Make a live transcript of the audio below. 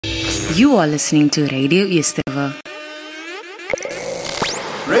You are listening to Radio East River.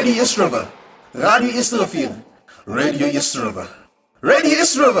 Radio East River. Radio East River. Radio East River. Radio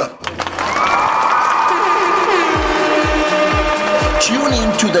East River. Tune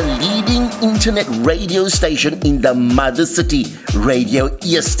in to the leading internet radio station in the mother city, Radio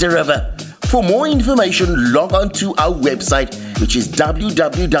East River. For more information, log on to our website, which is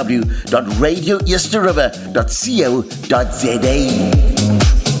www.radioeasterriver.co.za.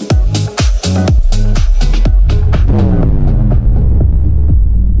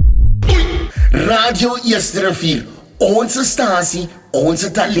 Radio Easterrivier, onze stasie,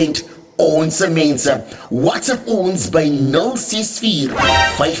 onze talent, onze mense. WhatsApp ons by 064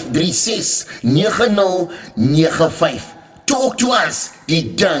 536 9095. Talk to us,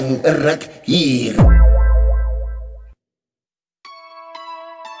 die ding ruk hier.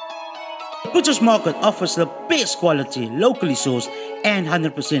 Butcher's Market offers the best quality, locally sourced and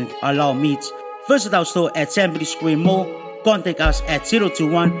 100% halal meats. Visit our store at Sandbury Square Mall. Contact us at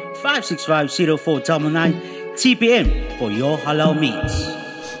 021-565-0499 TPM for your halal meats.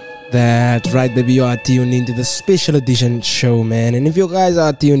 That's right, baby. You are tuned into the special edition show, man. And if you guys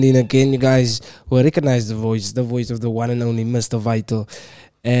are tuned in again, you guys will recognize the voice of the one and only Mr. Vital.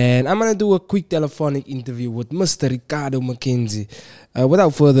 And I'm going to do a quick telephonic interview with Mr. Ricardo Mackenzie.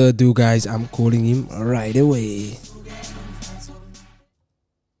 Without further ado, guys, I'm calling him right away.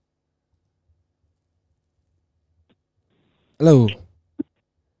 Hello.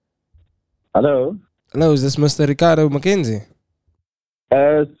 Hello. Hello, is this Mr. Ricardo Mackenzie?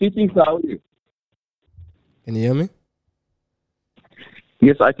 Speaking, how are you? Can you hear me?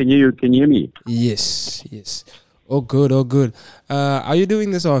 Yes, I can hear you. Can you hear me? Yes. Oh, good. How are you doing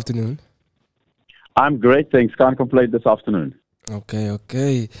this afternoon? I'm great, thanks. Can't complain this afternoon.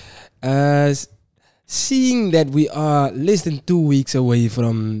 Okay. Seeing that we are less than 2 weeks away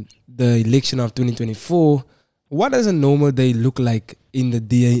from the election of 2024, what does a normal day look like in the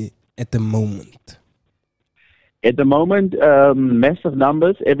DA at the moment? At the moment, massive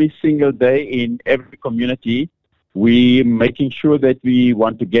numbers every single day in every community. We're making sure that we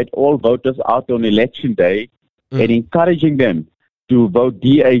want to get all voters out on election day and encouraging them to vote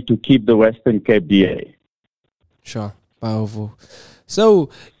DA to keep the Western Cape DA. Sure, powerful. So,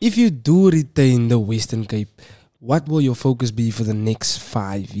 if you do retain the Western Cape, what will your focus be for the next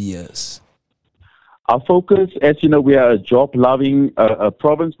 5 years? Our focus, as you know, we are a job-loving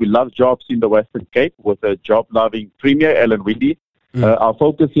province. We love jobs in the Western Cape with a job-loving Premier, Ellen Windy. Our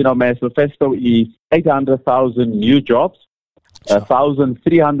focus in our manifesto is 800,000 new jobs,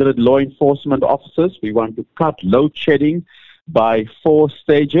 1,300 law enforcement officers. We want to cut load shedding by 4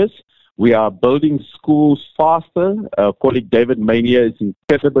 stages. We are building schools faster. Our colleague David Mania is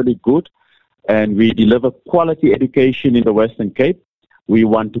incredibly good, and we deliver quality education in the Western Cape. We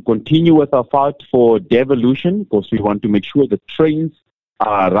want to continue with our fight for devolution because we want to make sure the trains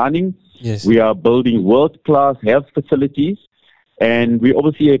are running. Yes. We are building world-class health facilities. And we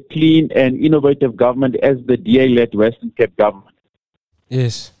obviously a clean and innovative government as the DA-led Western Cape government.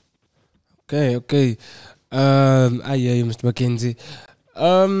 Yes. Okay. I hear you, Mr. Mackenzie.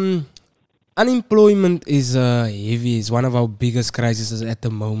 Unemployment is heavy. It's one of our biggest crises at the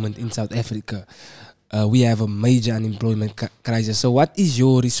moment in South Africa. We have a major unemployment crisis. So what is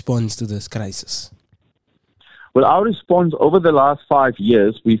your response to this crisis? Well, our response over the last 5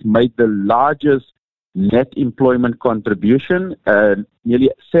 years, we've made the largest net employment contribution. Nearly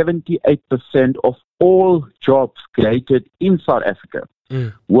 78% of all jobs created in South Africa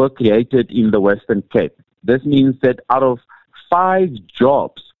were created in the Western Cape. This means that out of 5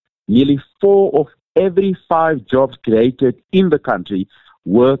 jobs, nearly 4 of every 5 jobs created in the country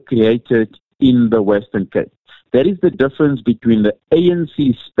were created in the Western Cape. That is the difference between the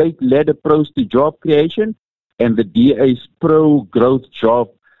ANC state-led approach to job creation and the DA's pro-growth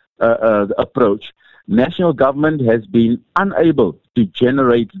job approach. National government has been unable to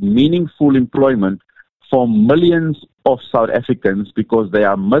generate meaningful employment for millions of South Africans because they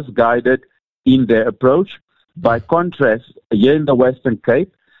are misguided in their approach. By contrast, here in the Western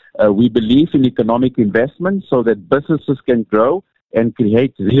Cape, we believe in economic investment so that businesses can grow and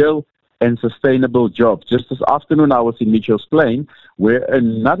create real and sustainable jobs. Just this afternoon, I was in Mitchell's Plain, where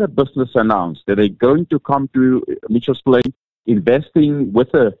another business announced that they're going to come to Mitchell's Plain, investing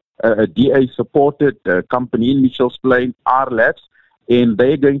with a DA-supported company in Mitchell's Plain, R Labs, and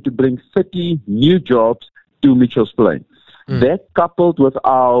they're going to bring 30 new jobs to Mitchell's Plain. That, coupled with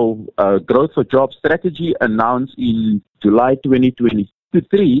our Growth for Jobs strategy announced in July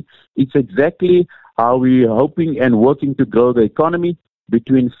 2023, it's exactly how we're hoping and working to grow the economy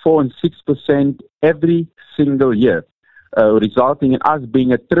between 4 and 6% every single year. resulting in us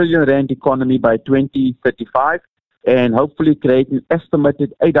being a R1 trillion economy by 2035 and hopefully creating an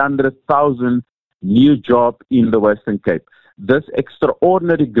estimated 800,000 new jobs in the Western Cape. This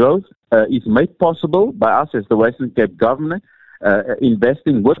extraordinary growth is made possible by us as the Western Cape government,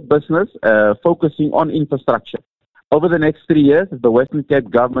 investing with business, focusing on infrastructure. Over the next 3 years, the Western Cape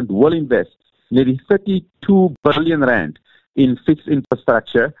government will invest nearly 32 billion rand in fixed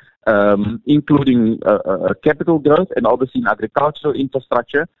infrastructure, including capital growth and obviously in agricultural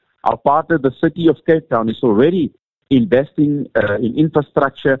infrastructure. Our partner, the City of Cape Town, is already investing in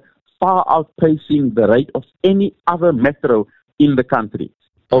infrastructure far outpacing the rate of any other metro in the country.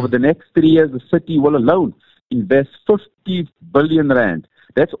 Over the next 3 years, the city will alone invest 50 billion rand.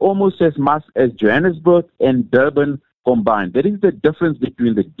 That's almost as much as Johannesburg and Durban combined. That is the difference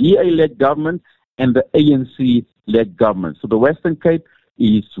between the DA-led government and the ANC-led government. So the Western Cape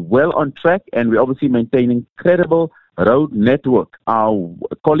is well on track, and we're obviously maintaining credible road network. Our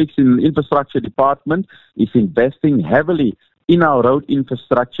colleagues in the infrastructure department is investing heavily in our road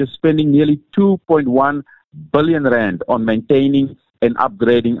infrastructure, spending nearly 2.1 billion rand on maintaining and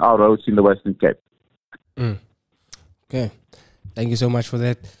upgrading our roads in the Western Cape. Okay, thank you so much for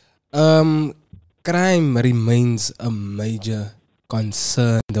that. Crime remains a major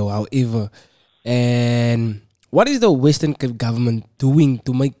concern, though, however. And what is the Western Cape government doing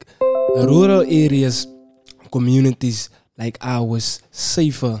to make rural areas, communities like ours,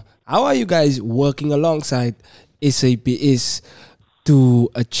 safer? How are you guys working alongside SAPS to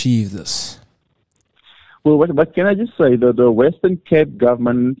achieve this? Well, what can I just say? The Western Cape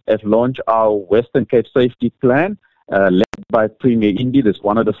government has launched our Western Cape Safety Plan, led by Premier Indy. That's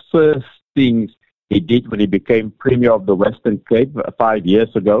one of the first things he did when he became Premier of the Western Cape 5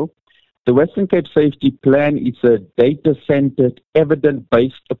 years ago. The Western Cape Safety Plan is a data-centered,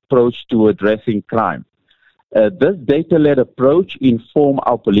 evidence-based approach to addressing crime. This data-led approach informs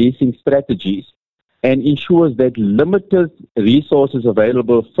our policing strategies and ensures that limited resources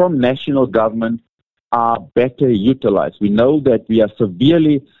available from national government are better utilized. We know that we are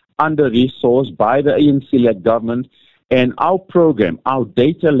severely under-resourced by the ANC-led government, and our program, our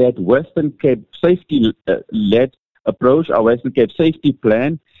data-led Western Cape Safety-led approach, our Western Cape Safety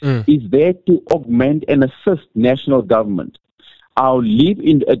Plan, is there to augment and assist national government. Our LEAP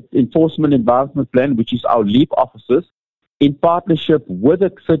Enforcement Advancement Plan, which is our LEAP officers, in partnership with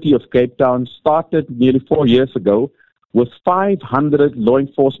the City of Cape Town, started nearly 4 years ago with 500 law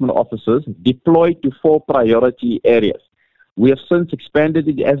enforcement officers deployed to 4 priority areas. We have since expanded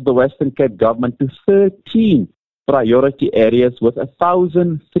it as the Western Cape government to 13 priority areas with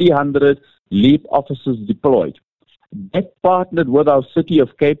 1,300 LEAP officers deployed. That partnered with our City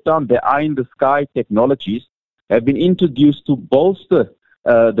of Cape Town, the eye-in-the-sky technologies have been introduced to bolster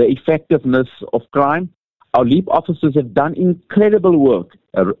the effectiveness of crime. Our LEAP officers have done incredible work,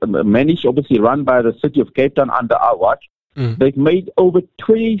 managed, obviously run by the City of Cape Town under our watch. They've made over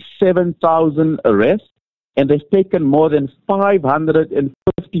 27,000 arrests, and they've taken more than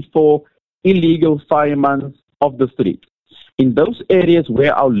 554 illegal firearms off the street. In those areas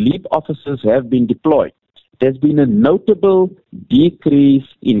where our LEAP officers have been deployed, there's been a notable decrease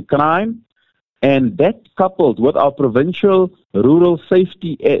in crime, and that coupled with our provincial rural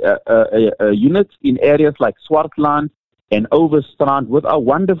safety units in areas like Swartland and Overstrand, with our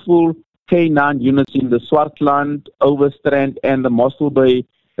wonderful K9 units in the Swartland, Overstrand and the Mossel Bay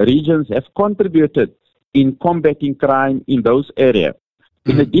regions, have contributed in combating crime in those areas.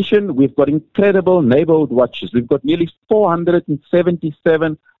 In addition, we've got incredible neighborhood watches. We've got nearly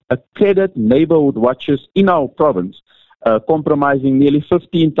 477 accredited neighborhood watches in our province, comprising nearly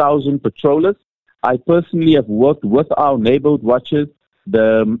 15,000 patrollers. I personally have worked with our neighborhood watches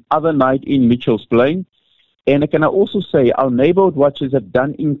the other night in Mitchell's Plain. And I can also say our neighborhood watches have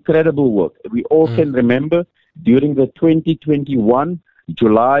done incredible work. We all can remember during the 2021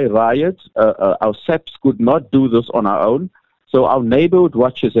 July riots, our SAPs could not do this on our own. So our neighborhood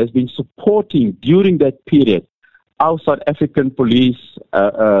watches has been supporting during that period our South African police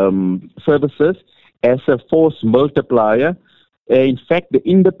services as a force multiplier. In fact, the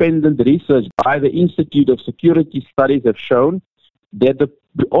independent research by the Institute of Security Studies have shown that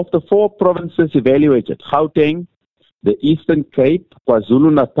of the 4 provinces evaluated, Gauteng, the Eastern Cape,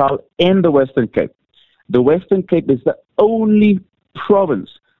 KwaZulu-Natal, and the Western Cape, the Western Cape is the only province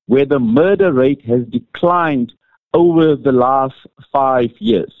where the murder rate has declined over the last 5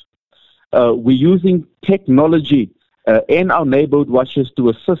 years. We're using technology and our neighborhood watches to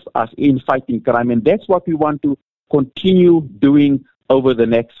assist us in fighting crime, and that's what we want to continue doing over the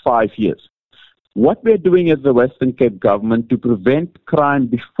next 5 years. What we're doing as the Western Cape government to prevent crime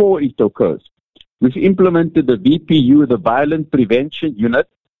before it occurs, We've implemented the VPU, the Violent Prevention Unit,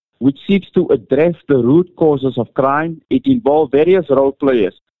 which seeks to address the root causes of crime. It involves various role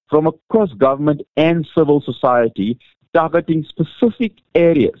players from across government and civil society, targeting specific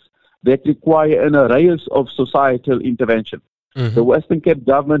areas that require an array of societal intervention. The Western Cape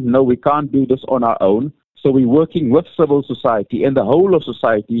government, no, we can't do this on our own. So we're working with civil society and the whole of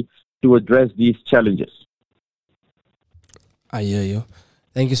society to address these challenges. I hear you.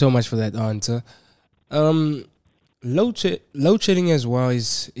 Thank you so much for that answer. Load shedding as well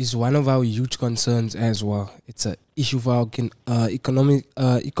is one of our huge concerns as well. It's an issue for our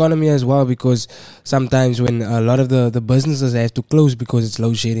economy as well, because sometimes when a lot of the businesses have to close because it's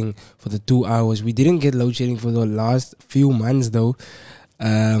load shedding for the 2 hours. We didn't get load shedding for the last few months though.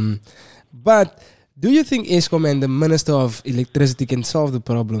 But do you think Eskom and the Minister of Electricity can solve the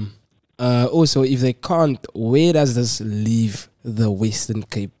problem? Also, if they can't, where does this leave the Western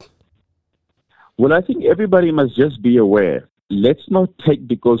Cape? Well, I think everybody must just be aware. Let's not take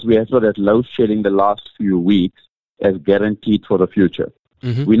because we have not had load shedding the last few weeks as guaranteed for the future.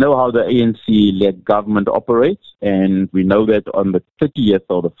 We know how the ANC-led government operates, and we know that on the 30th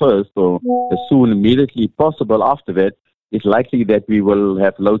or the 1st or as soon immediately possible after that, it's likely that we will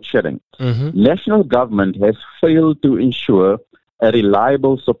have load shedding. National government has failed to ensure a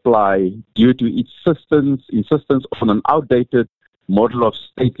reliable supply due to its insistence on an outdated model of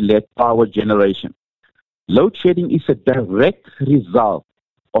state-led power generation. Load shedding is a direct result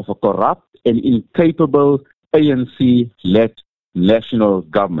of a corrupt and incapable ANC-led national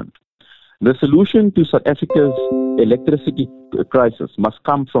government. The solution to South Africa's electricity crisis must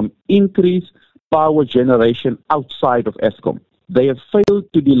come from increased power generation outside of Eskom. They have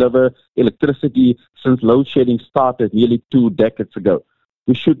failed to deliver electricity since load shedding started nearly 2 decades ago.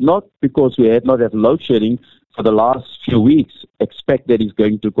 We should not, because we had not had load shedding for the last few weeks, expect that it's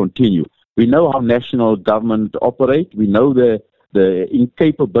going to continue. We know how national government operate. We know the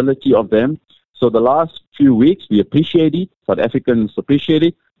incapability of them. So the last few weeks, we appreciate it. South Africans appreciate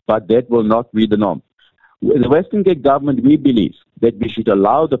it, but that will not be the norm. In the Western Cape government, we believe that we should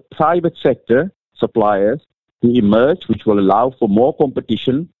allow the private sector suppliers to emerge, which will allow for more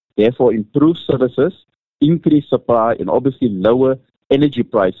competition, therefore improve services, increase supply, and obviously lower energy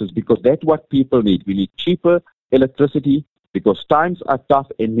prices, because that's what people need. We need cheaper electricity because times are tough,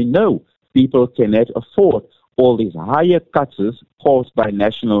 and we know people cannot afford all these higher cuts caused by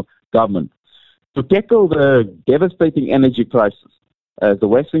national government. To tackle the devastating energy crisis, as the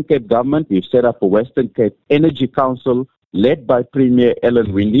Western Cape government, we've set up a Western Cape Energy Council led by Premier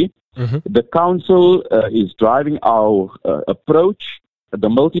Ellen Windy. The council is driving our approach, the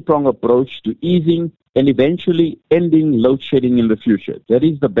multi-pronged approach to easing and eventually ending load shedding in the future. That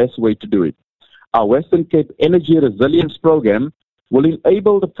is the best way to do it. Our Western Cape Energy Resilience Program will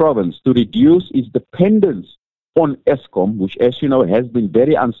enable the province to reduce its dependence on Eskom, which, as you know, has been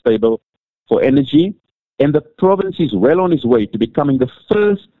very unstable for energy, and the province is well on its way to becoming the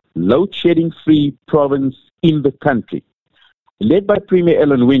first load shedding free province in the country. Led by Premier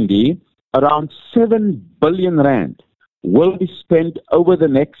Ellen Windy, around 7 billion rand will be spent over the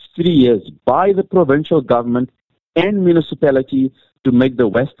next 3 years by the provincial government and municipality to make the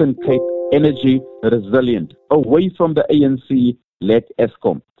Western Cape energy resilient, away from the ANC-led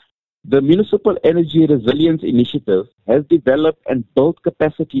Eskom. The Municipal Energy Resilience Initiative has developed and built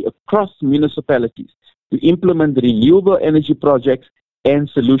capacity across municipalities to implement renewable energy projects and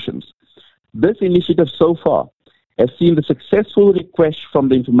solutions. This initiative so far has seen the successful request from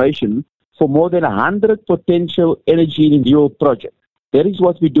the information for more than 100 potential energy renewal projects. That is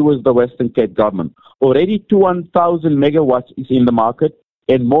what we do as the Western Cape government. Already 2,000 megawatts is in the market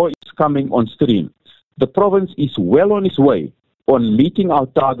and more is coming on stream. The province is well on its way on meeting our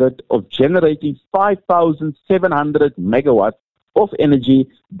target of generating 5,700 megawatts of energy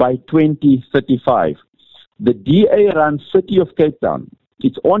by 2035. The DA-run City of Cape Town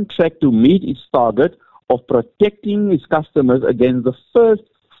is on track to meet its target of protecting its customers against the first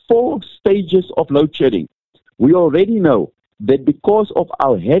 4 stages of load shedding. We already know that because of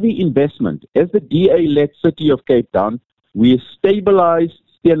our heavy investment as the DA-led City of Cape Town, we stabilized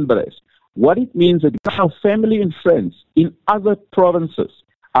Steenbres. What it means is that our family and friends in other provinces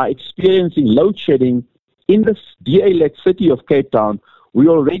are experiencing load shedding in the DA-led City of Cape Town. We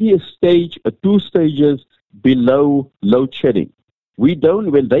already a 2 stages below load shedding.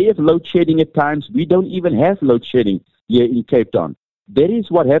 When they have load shedding at times, we don't even have load shedding here in Cape Town. That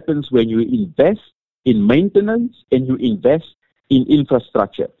is what happens when you invest in maintenance and you invest in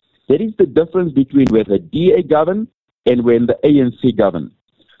infrastructure. That is the difference between where the DA govern and when the ANC govern.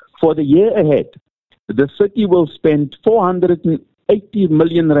 For the year ahead, the city will spend 480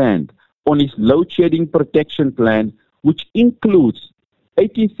 million rand on his load shedding protection plan, which includes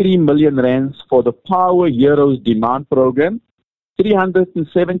 83 million rands for the Power Heroes demand program,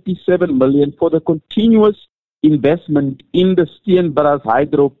 377 million for the continuous investment in the Steenbras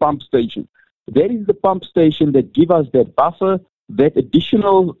hydro pump station. That is the pump station that gives us that buffer, that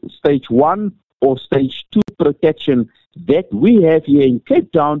additional stage 1 or stage 2 protection that we have here in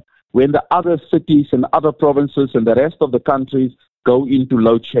Cape Town when the other cities and other provinces and the rest of the countries go into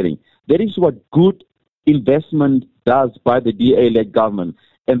load shedding. That is what good investment does by the DA-led government.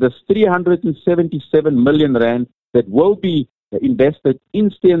 And this 377 million rand that will be invested in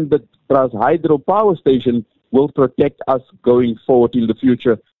Steenbras hydro power station will protect us going forward in the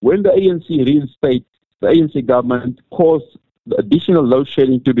future. When the ANC reinstates, the ANC government caused the additional load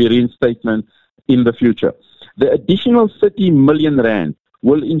shedding to be reinstated in the future. The additional 30 million rand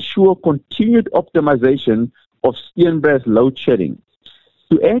will ensure continued optimization of Steenbras load shedding.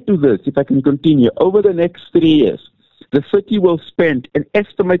 To add to this, if I can continue, over the next 3 years, the city will spend an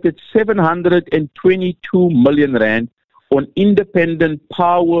estimated 722 million rand on independent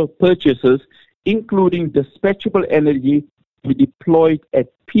power purchases, including dispatchable energy to be deployed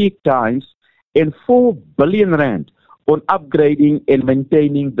at peak times, and 4 billion rand on upgrading and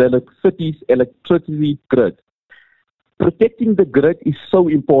maintaining the city's electricity grid. Protecting the grid is so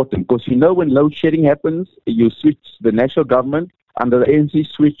important because when load shedding happens, you switch the national government under the ANC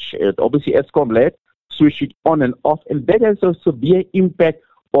switch, obviously ESCOM-led, switch it on and off, and that has a severe impact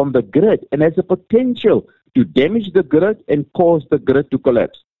on the grid and has a potential to damage the grid and cause the grid to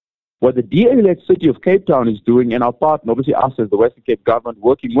collapse. What the DA-led City of Cape Town is doing, and our partner, obviously us as the Western Cape government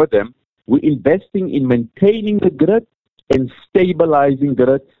working with them, we're investing in maintaining the grid and stabilizing the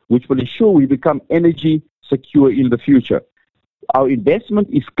grid, which will ensure we become energy secure in the future. Our investment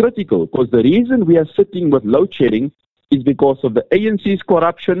is critical because the reason we are sitting with load shedding is because of the ANC's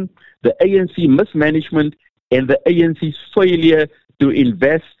corruption, the ANC mismanagement, and the ANC's failure to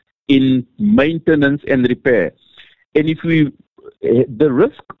invest in maintenance and repair. And if we, the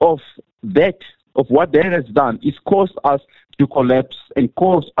risk of that, of what that has done, is caused us to collapse and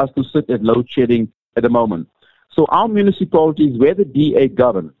caused us to sit at load shedding at the moment. So our municipalities where the DA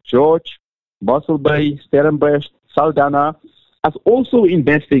govern, George, Mossel Bay, Stellenbosch, Saldanha, are also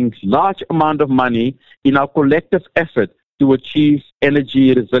investing large amount of money in our collective effort to achieve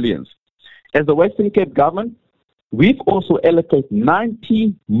energy resilience. As the Western Cape government, we've also allocated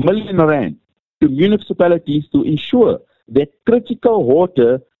 90 million rand to municipalities to ensure that critical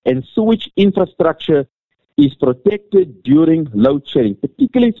water and sewage infrastructure is protected during load shedding,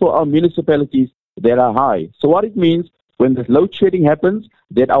 particularly for our municipalities that are high. So what it means, when the load shedding happens,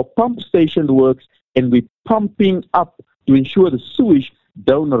 that our pump station works and we're pumping up to ensure the sewage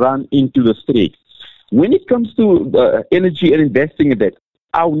don't run into the street. When it comes to energy and investing in that,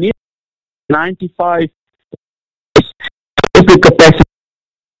 our near 95 capacity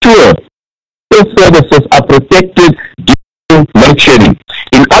sure services are protected during load shedding.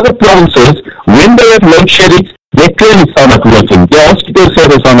 In other provinces, when they have load shedding, their clinics are not working, their hospital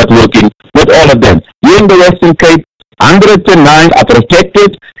services are not working, with all of them. Here in the Western Cape, 109 are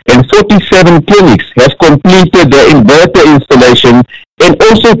protected and 47 clinics have completed their inverter installation, and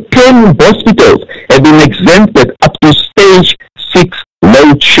also 10 hospitals have been exempted up to stage 6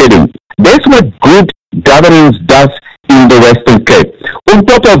 load shedding. That's what good governance does in the Western Cape. On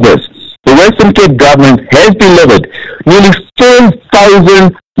top of this, the Western Cape government has delivered nearly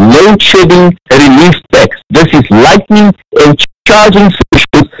 10,000 load shedding relief packs. This is lightning and charging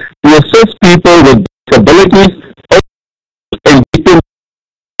solutions to assist people with disabilities and victims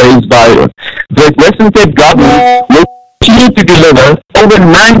of violence. The Western Cape government will continue to deliver over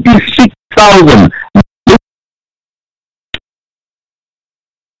 96,000.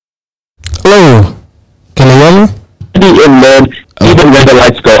 Hello, can you hear me? And learn even when the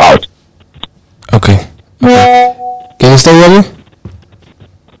lights go out. Okay. Can you still hear me?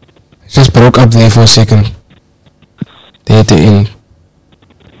 It just broke up there for a second. There at the end.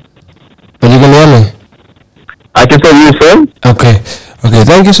 But you can hear me? I can tell you, sir. Okay. Okay,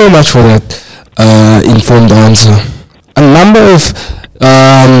 thank you so much for that informed answer. A number of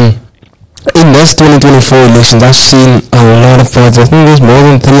in this 2024 elections, I've seen a lot of parties. I think there's more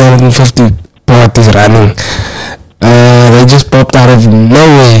than 350 parties running. They just popped out of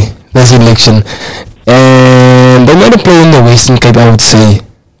nowhere this election, and they made a play in the Western Cape, I would say.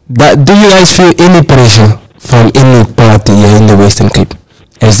 But do you guys feel any pressure from any party here in the Western Cape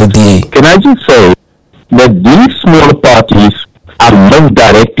as the DA? Can I just say that these smaller parties are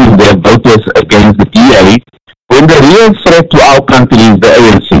misdirecting their voters against the DA when the real threat to our country is the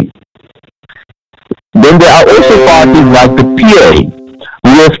ANC? Then there are also parties like the PA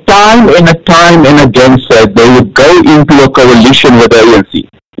We have time and again said they would go into a coalition with the ANC.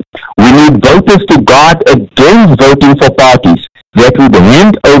 We need voters to guard against voting for parties that would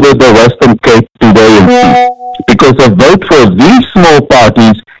hand over the Western Cape to the ANC. Because a vote for these small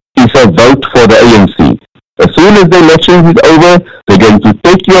parties is a vote for the ANC. As soon as the election is over, they're going to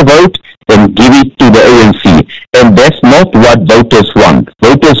take your vote and give it to the ANC. And that's not what voters want.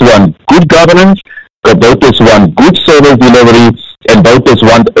 Voters want good governance, voters want good service delivery, and voters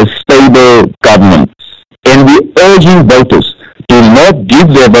want a stable government. And we're urging voters to not give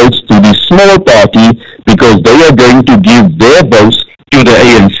their votes to the small party because they are going to give their votes to the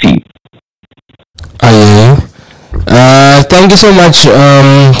ANC. Thank you so much.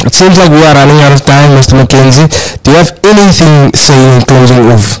 It seems like we are running out of time, Mr. Mackenzie. Do you have anything to say in closing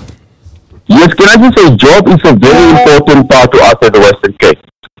off? Yes, can I just say job is a very important part to us at the Western Cape.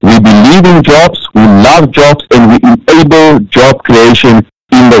 We believe in jobs, we love jobs, and we enable job creation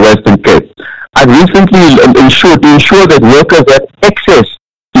in the Western Cape. I recently ensured to ensure that workers have access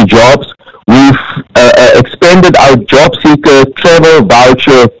to jobs. We've expanded our job seeker travel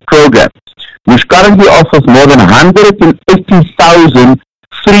voucher program, which currently offers more than 180,000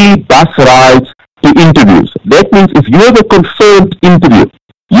 free bus rides to interviews. That means if you have a confirmed interview,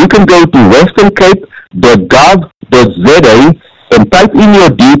 you can go to westerncape.gov.za and type in your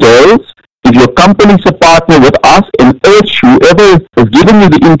details. If your company is a partner with us, and urge whoever has given you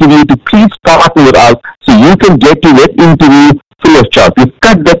the interview to please partner with us so you can get to that interview free of charge. We've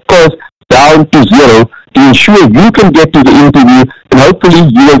cut that cost down to zero to ensure you can get to the interview and hopefully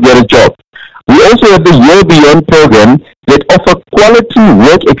you will get a job. We also have the Year Beyond program that offer quality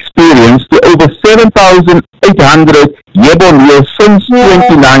work experience to over 7,800 year-on-year since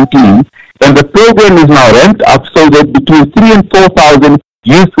 2019, and the program is now ramped up so that between 3,000 and 4,000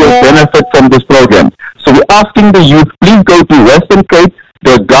 youth will benefit from this program. So we're asking the youth, please go to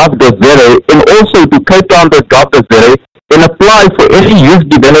westerncape.gov.za and also to capetown.gov.za and apply for any youth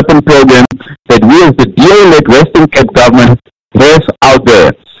development program that we as the DA-led Western Cape government has out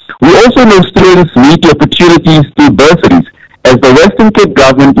there. We also know students need opportunities to bursaries. As the Western Cape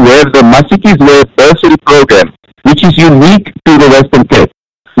government, we have the Masiki's Way bursary program, which is unique to the Western Cape.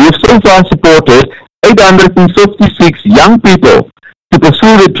 We have so far supported 856 young people to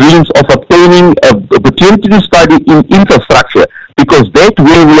pursue the dreams of obtaining an opportunity to study in infrastructure, because that's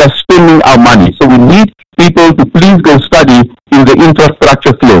where we are spending our money. So we need people to please go study in the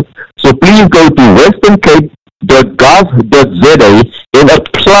infrastructure field. So please go to westerncape.gov.za and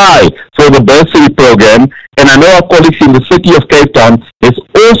apply for the bursary program. And I know our colleagues in the city of Cape Town is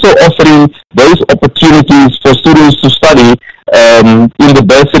also offering those opportunities for students to study in the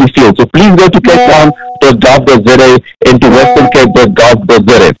bursary field. So please go to capetown.gov.za and to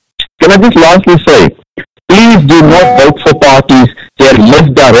westerncape.gov.za. Can I just lastly say, please do not vote for parties that are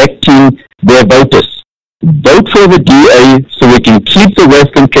misdirecting their voters. Vote for the DA so we can keep the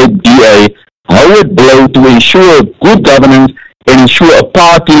Western Cape DA Howard Blow to ensure good governance and ensure a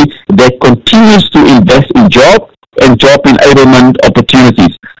party that continues to invest in job and job enablement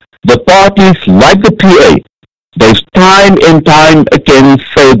opportunities. The parties like the PA, they've time and time again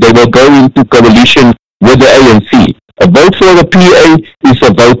said they will go into coalition with the ANC. A vote for the PA is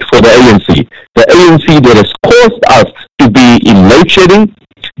a vote for the ANC. The ANC that has caused us to be in load shedding,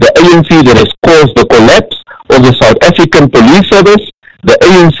 the ANC that has caused the collapse of the South African Police Service, the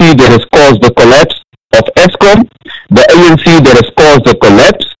ANC that has caused the collapse of Eskom, the ANC that has caused the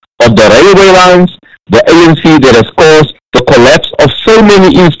collapse of the railway lines, the ANC that has caused the collapse of so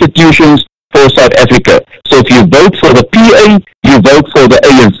many institutions for South Africa. So if you vote for the PA, you vote for the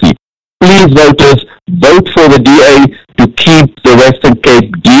ANC. Please, voters, vote for the DA to keep the Western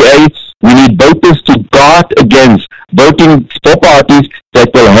Cape DA. We need voters to guard against voting for parties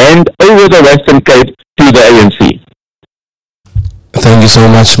that will hand over the Western Cape to the ANC. Thank you so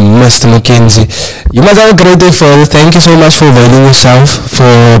much, Mr. Mackenzie. You must have a great day further. Thank you so much for availing yourself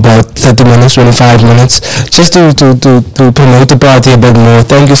for about 30 minutes, 25 minutes, just to promote the party a bit more.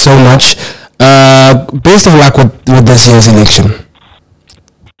 Thank you so much. Best of luck with this year's election.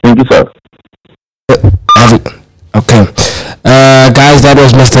 Thank you, sir. Okay. Guys, that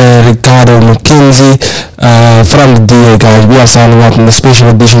was Mr. Ricardo Mackenzie from the DA, guys. We are signing up in the special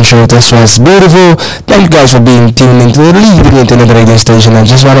edition show. This was beautiful. Thank you guys for being tuned into the leading internet radio station. I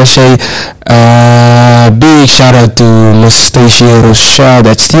just want to say big shout out to Miss Stacey Rocha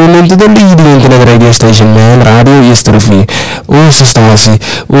that's tuned into the leading internet radio station, man. Radio Yesterday. Onze stasie,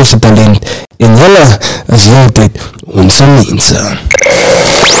 onze talent. En jelle is altijd onze mensen.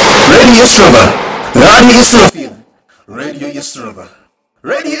 Radio Yesterday. Radio Yesterday. Radio Yesterday.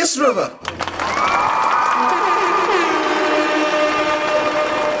 Radio Yesterday.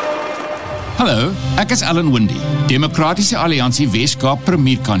 Hallo, ek is Alan Windy, Demokratiese Alliansie Weskaap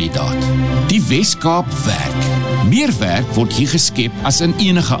premierkandidaat. Die Weskaap werk. Meer werk word hier geskep as in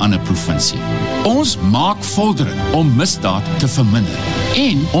enige ander provinsie. Ons maak vordering om misdaad te verminder.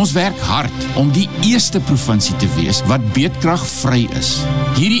 En ons werk hard om die eerste provinsie te wees wat beedkragvry is.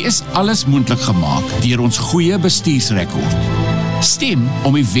 Hierdie is alles moontlik gemaak deur ons goeie bestuursrekord. Stem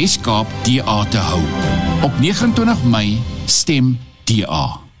om die Weskaap DA te hou. Op 29 Mei stem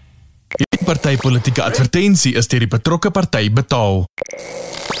DA. Die partypolitieke advertensie is deur die betrokke party betaal.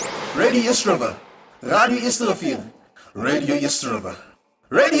 Radio East River. Radio East River. Radio East River.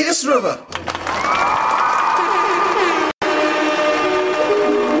 Radio East River.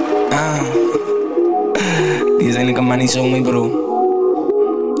 Die zijn lekker maar niet zo mee, bro.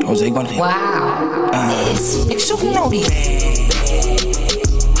 Oh, zeg maar. Wow. Ik zoek nou die.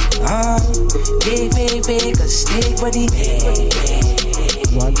 Big, a stick for the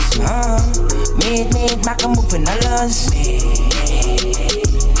made, maak hem op in alles.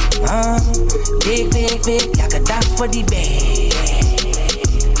 Big, like a duck for the bag.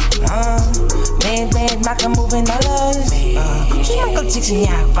 Made, maak hem op in alles. Soos Michael Jackson,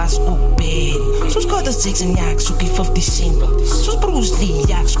 ja, ik was op bed. Soos Carter Jackson, ja, ik zoek die 50 cent. Soos Bruce Lee,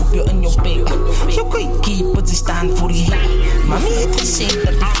 ja, ik scoop je in je bek. Je kan je keeper, ze staan voor die hek. Mami heeft gezegd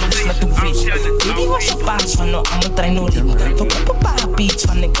dat die vloes laat toe wit. Die was op baas van nou allemaal trein no rip. Verkoop een paar beats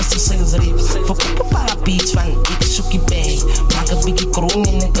van ik is de sales rip. Verkoop een paar beats van ik zoek je bij. Maak een biggie kroon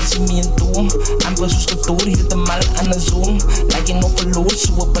en ik is me een toon. Amper soos kantoor, hield de mal aan de zoon. Lijkt je nog verloor,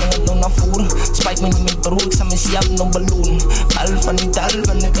 zo we brengen het nou naar voren. Spijt me niet met bro, ik sta mezelf nog beloon. Bal van die dal,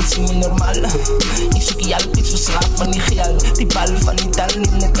 van ik is me normaal. Ik zoek je altijd verslaafd van die geal. Die bal van die dal,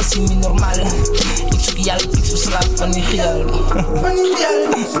 en ik is me normaal. Ik zoek je altijd verslaafd van die geal. Van die geal.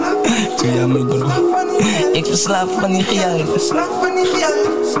 Ja, mijn bro. Ik verslaaf van die geal. Verslaaf van die geal.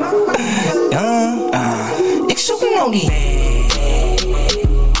 Ja, ik zoek nou die.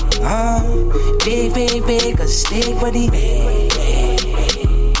 Big, a stick for the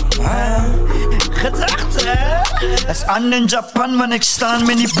Gedachte, is aan in Japan, want ik sta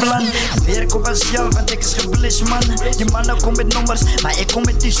met die plan. Werk op mezelf, want ik is geblist man. Die mannen kom met nummers, maar ik kom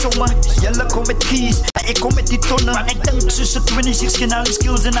met die sommen. Jullie kom met keys, maar ik kom met die tonnen. Want ik denk tussen 26 en al die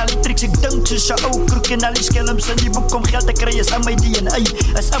skills en al die tricks. Ik denk tussen oude kroek en al die skelms. En die boek om geld te krijgen, is aan mijn DNA.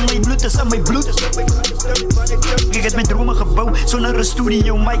 Is aan mijn bloed, is aan mijn bloed. Ik heb mijn dromen gebouwd, zonder een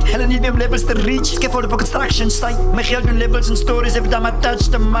studio mic. Hellen niet meer levels te reach, ik heb voor de construction site. Mijn geld doen levels en stories, every time I touch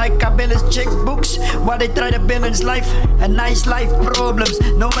the mic. I balance checkbooks, while they try to balance life. A nice life problems,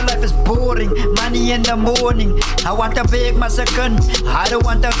 no my life is boring. Money in the morning, I want a big massacre, I don't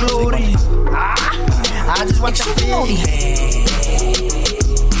want the glory. I just want the big.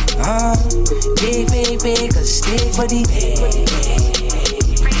 Big, a stick for the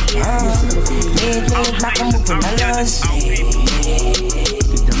Big, maak hem op in alles.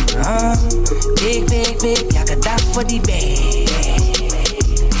 Big, ja, ik dag voor die bag.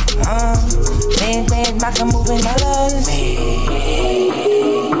 Big, maak hem op in alles.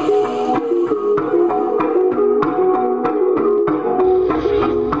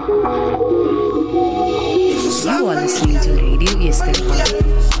 You are listening to Radio East River.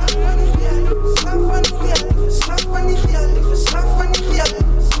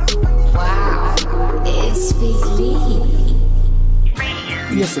 It's Big Lee.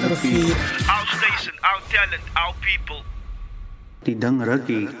 Yes, Our station, our talent, our people. Die ding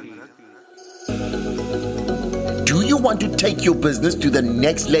rukkie. Do you want to take your business to the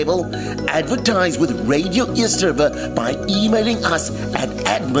next level? Advertise with Radio East River by emailing us at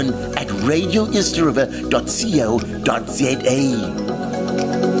admin@radioeastriver.co.za.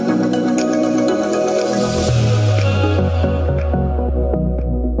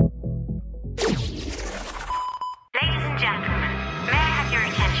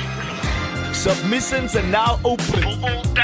 Submissions are now open.